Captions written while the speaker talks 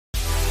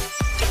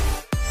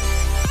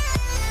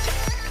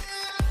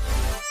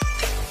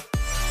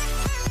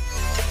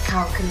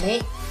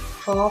Calculate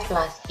 4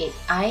 plus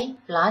 8i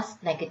plus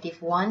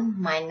 -1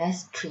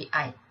 minus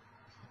 3i.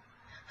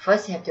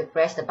 First, you have to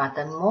press the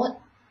button mode.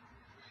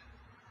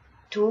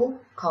 2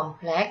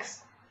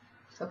 complex.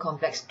 So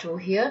complex 2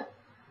 here.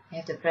 You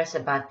have to press the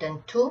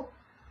button 2.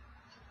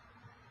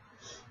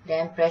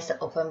 Then press the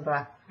open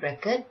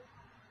bracket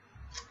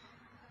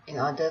in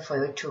order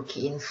for you to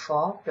key in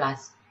 4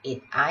 plus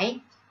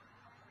 8i.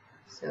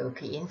 So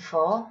key in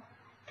 4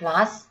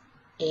 plus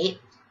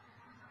 8.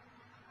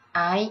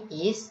 I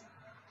is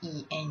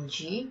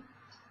ENG.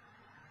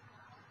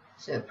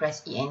 So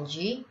press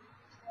ENG.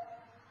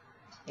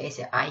 There is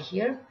an I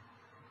here.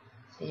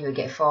 Then you will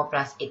get 4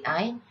 plus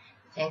 8i.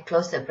 Then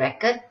close the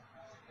bracket.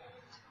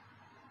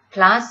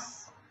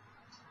 Plus.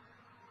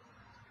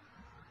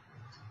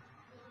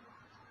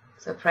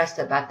 So press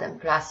the button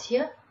plus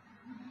here.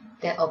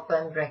 Then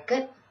open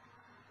bracket.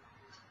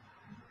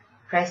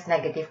 Press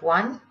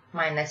 -1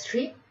 minus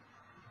 3.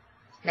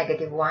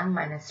 -1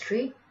 minus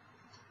 3.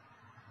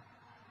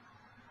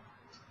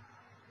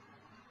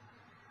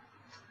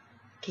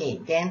 Okay,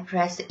 then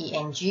press the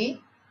ENG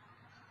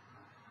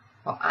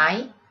for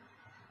I.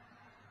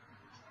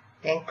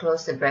 Then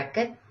close the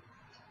bracket.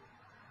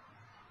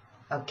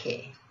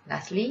 Okay,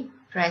 lastly,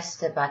 press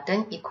the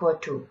button equal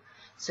to.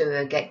 So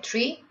we'll get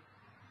 3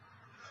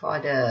 for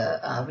the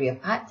real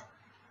part.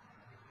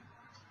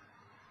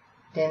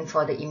 Then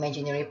for the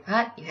imaginary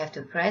part, you have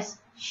to press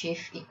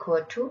shift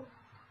equal to.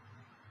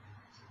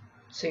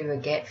 So you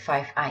will get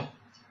 5i.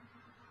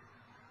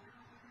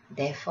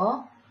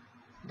 Therefore,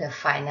 the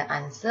final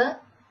answer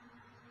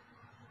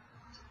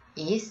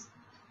is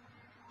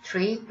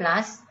 3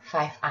 plus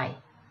 5i.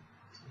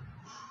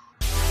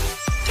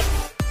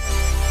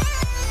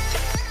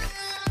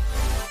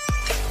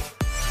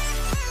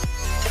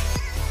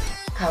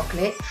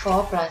 Calculate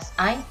 4 plus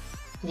I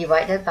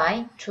divided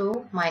by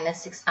 2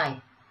 minus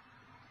 6i.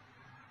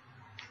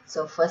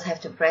 So first have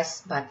to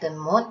press button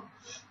mode.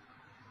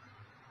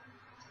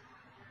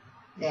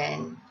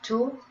 Then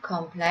 2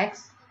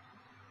 complex.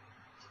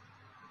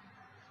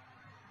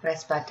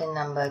 Press button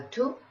number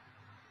 2.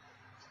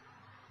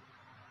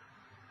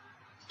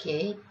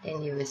 Okay,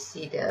 then you will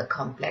see the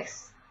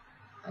complex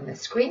on the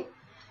screen.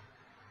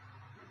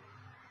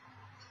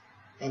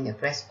 Then you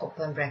press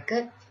open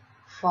bracket.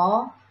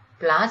 4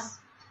 plus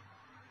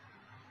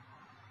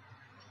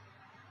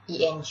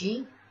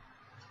ENG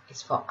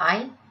is for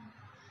I.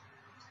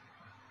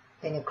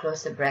 Then you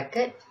close the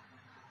bracket.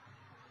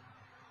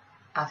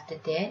 After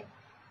that,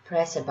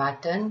 press the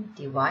button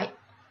divide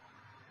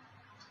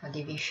or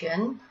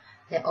division.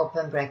 Then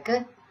open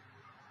bracket.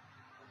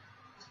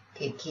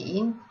 Okay, key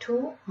in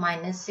 2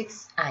 minus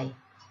 6i.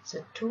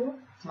 So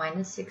 2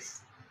 minus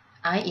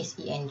 6i is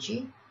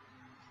ENG.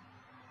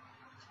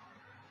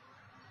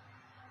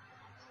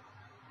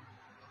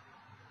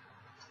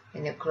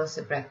 Then you close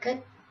the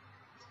bracket.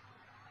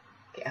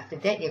 Okay, after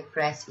that you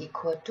press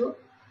equal to.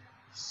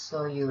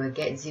 So you will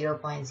get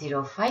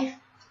 0.05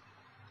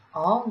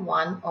 or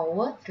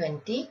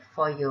 1/20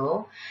 for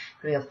your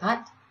real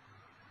part.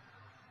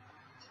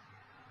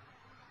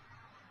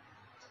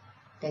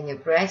 Then you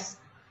press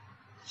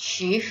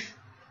shift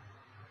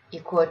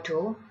equal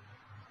to.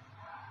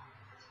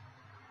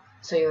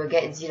 So you will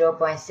get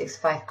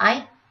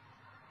 0.65i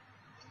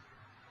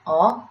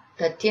or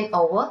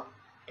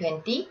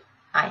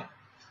 13/20i.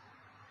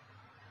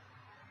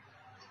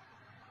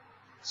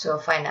 So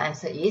final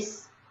answer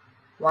is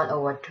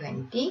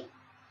 1/20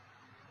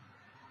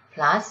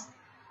 plus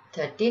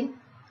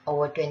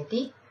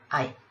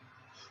 13/20i.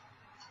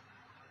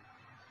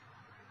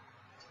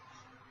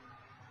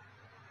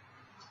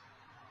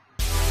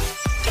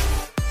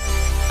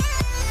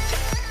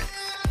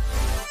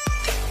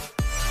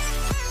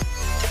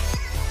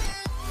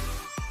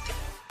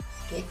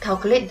 Okay,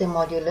 calculate the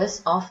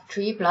modulus of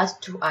 3 plus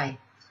 2i.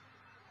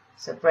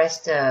 So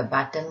press the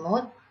button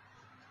mode.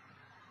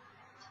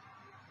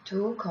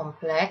 2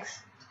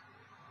 complex.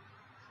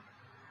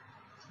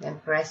 Then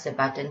press the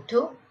button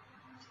 2.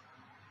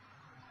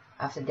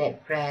 After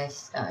that,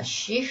 press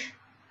shift.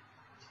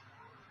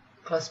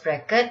 Close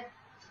bracket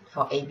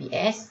for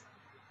ABS.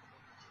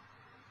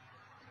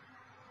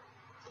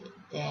 Okay,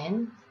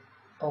 then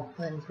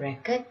open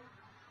bracket.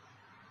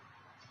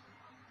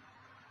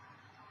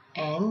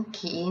 And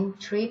key in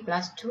 3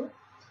 plus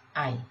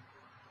 2i.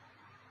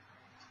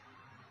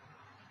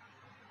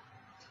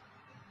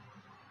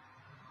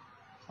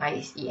 I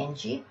is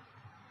ENG.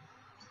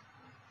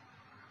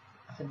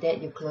 After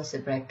that, you close the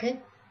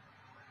bracket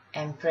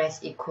and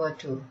press equal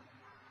to.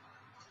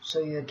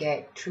 So you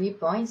get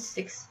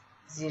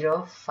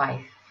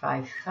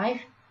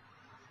 3.60555,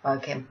 or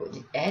you can put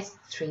it as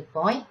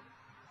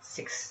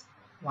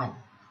 3.61.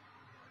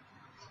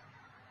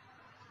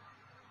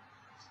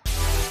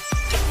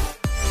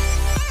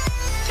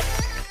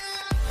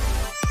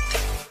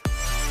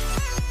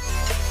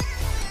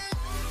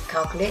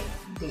 Calculate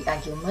the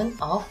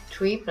argument of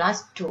 3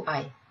 plus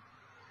 2i.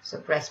 So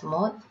press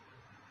mode.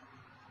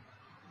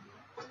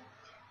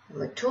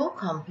 Number 2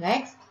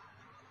 complex.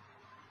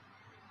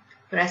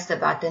 Press the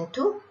button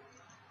 2.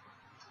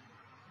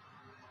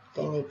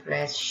 Then you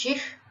press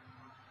shift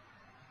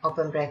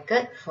open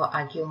bracket for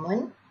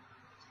argument.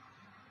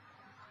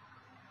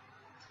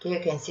 Okay, you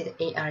can see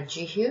the ARG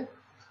here.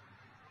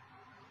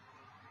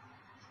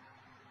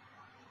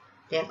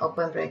 Then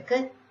open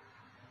bracket,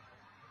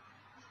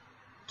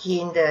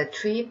 key in the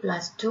 3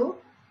 plus 2,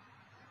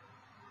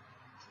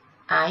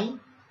 I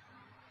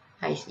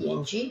is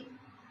ENG.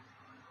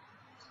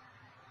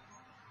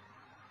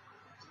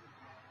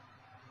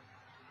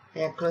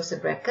 Then close the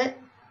bracket,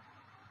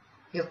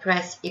 you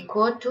press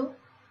equal to,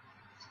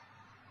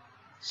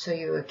 so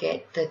you will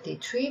get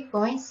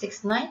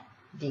 33.69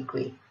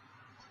 degree.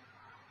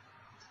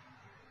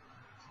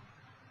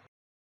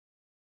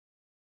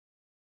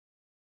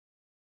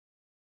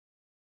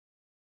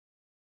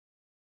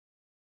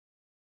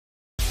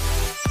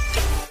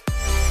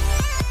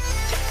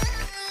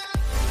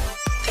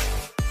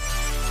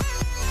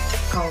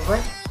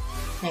 Convert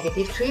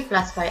 -3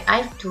 plus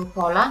 5i to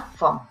polar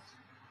form.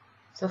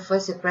 So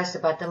first you press the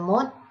button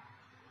mode,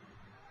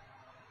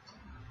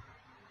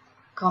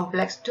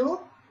 complex 2,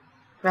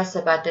 press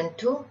the button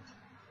 2,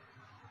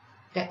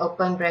 then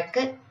open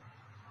bracket.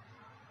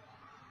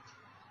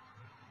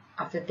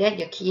 After that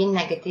you key in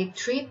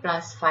 -3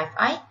 plus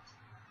 5i.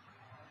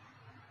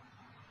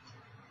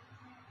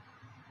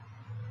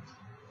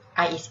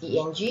 I is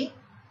ENG.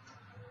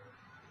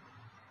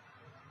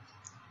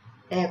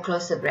 Then you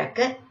close the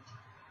bracket.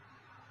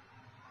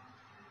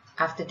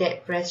 After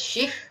that press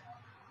shift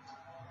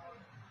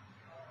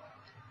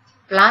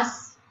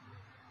plus,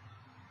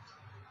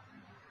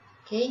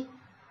 okay,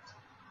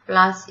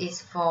 plus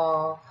is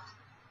for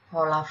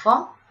polar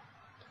form,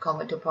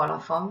 convert to polar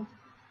form.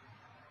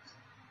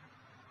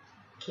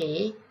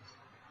 Okay,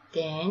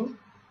 then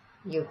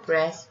you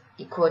press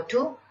equal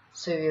to,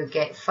 so you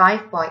get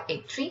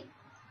 5.83.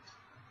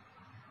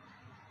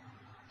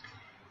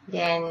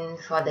 Then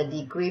for the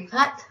degree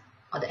part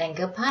or the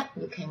angle part,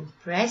 you can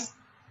press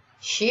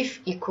shift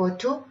equal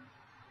to,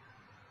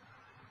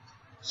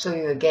 so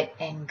you will get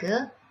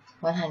angle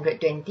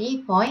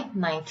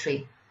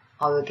 120.93,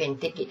 or you can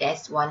take it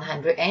as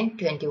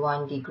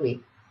 121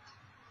 degree.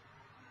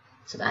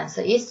 So the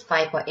answer is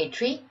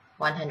 5.83,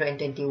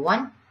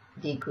 121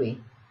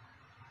 degree.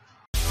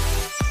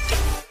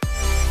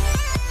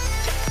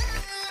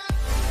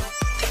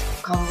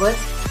 Convert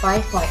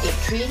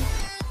 5.83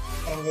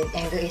 and the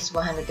angle is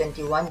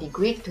 121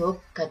 degree to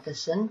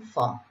Cartesian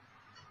form.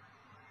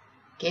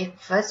 Okay,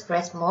 first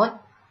press mode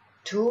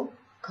 2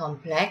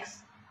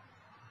 complex.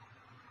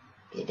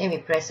 Okay, then we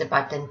press the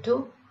button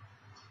 2,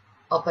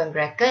 open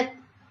bracket,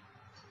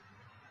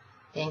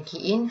 then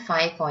key in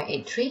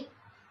 5.83.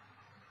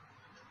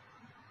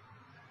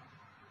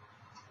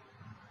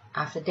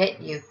 After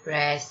that you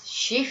press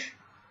shift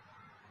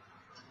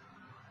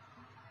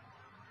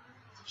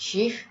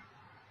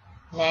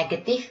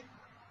negative,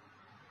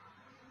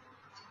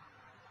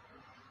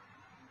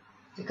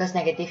 because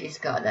negative is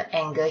got the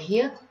angle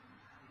here.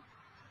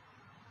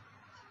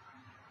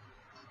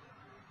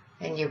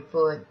 Then you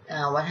put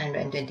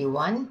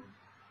 121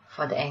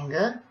 for the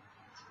angle,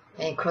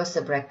 then you close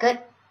the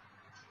bracket.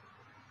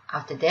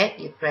 After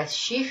that you press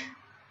shift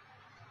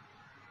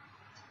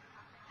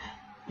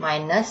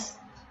minus,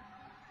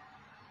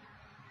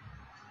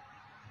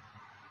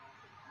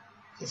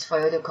 is for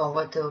you to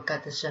convert to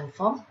Cartesian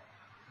form.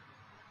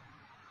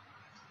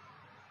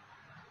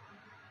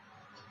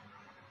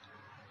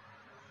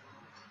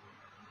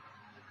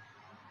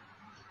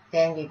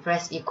 Then we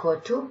press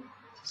equal to,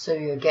 so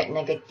you get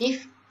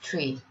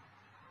 -3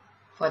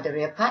 for the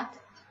rear part,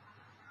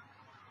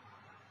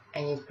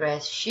 and you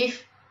press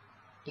shift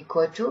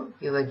equal to,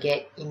 you will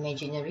get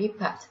imaginary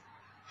part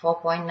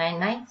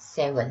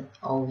 4.997,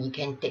 or we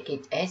can take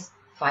it as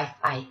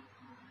 5i.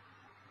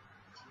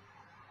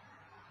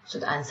 So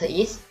the answer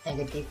is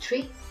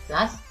 -3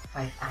 plus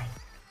 5i.